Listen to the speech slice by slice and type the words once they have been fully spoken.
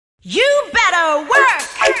You better work!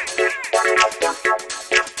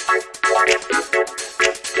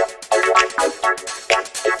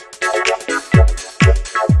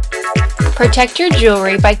 Protect your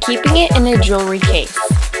jewelry by keeping it in a jewelry case.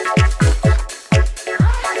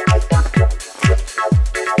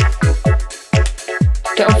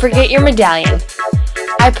 Don't forget your medallion.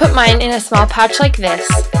 I put mine in a small pouch like this,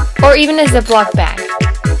 or even a Ziploc bag.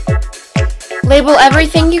 Label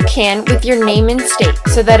everything you can with your name and state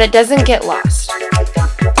so that it doesn't get lost.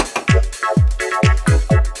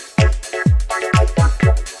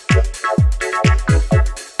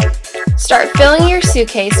 Start filling your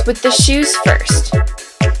suitcase with the shoes first,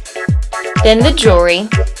 then the jewelry,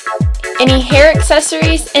 any hair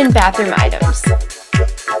accessories, and bathroom items.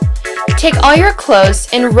 Take all your clothes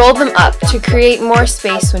and roll them up to create more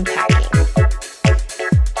space when packing.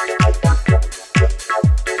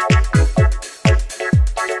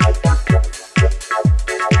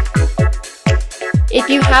 If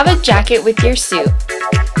you have a jacket with your suit,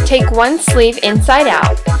 take one sleeve inside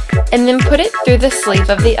out and then put it through the sleeve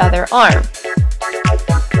of the other arm.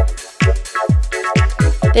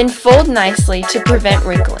 Then fold nicely to prevent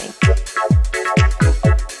wrinkling.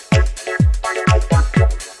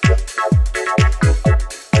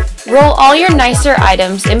 Roll all your nicer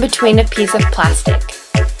items in between a piece of plastic.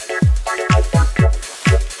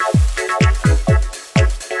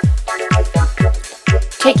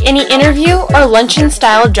 Take any interview or luncheon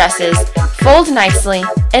style dresses, fold nicely,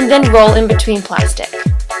 and then roll in between plastic.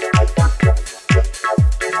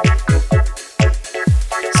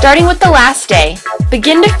 Starting with the last day,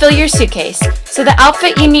 begin to fill your suitcase so the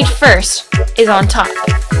outfit you need first is on top.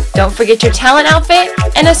 Don't forget your talent outfit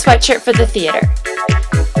and a sweatshirt for the theater.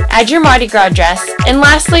 Add your Mardi Gras dress, and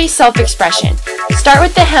lastly, self-expression. Start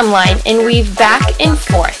with the hemline and weave back and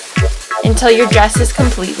forth until your dress is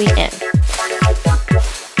completely in.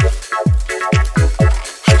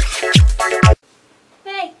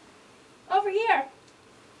 Hey, over here.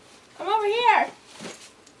 Come over here.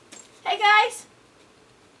 Hey guys.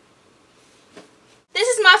 This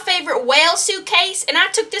is my favorite whale suitcase, and I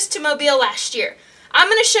took this to Mobile last year. I'm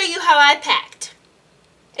going to show you how I packed.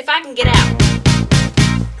 If I can get out.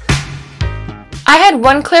 I had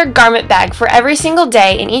one clear garment bag for every single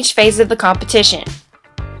day in each phase of the competition.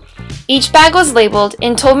 Each bag was labeled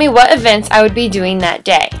and told me what events I would be doing that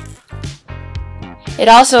day. It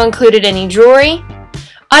also included any jewelry,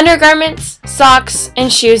 undergarments, socks,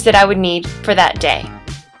 and shoes that I would need for that day.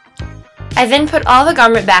 I then put all the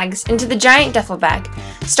garment bags into the giant duffel bag,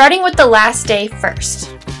 starting with the last day first.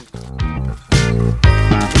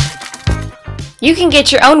 You can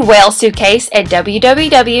get your own whale suitcase at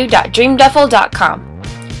www.dreamduffel.com.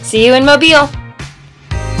 See you in Mobile!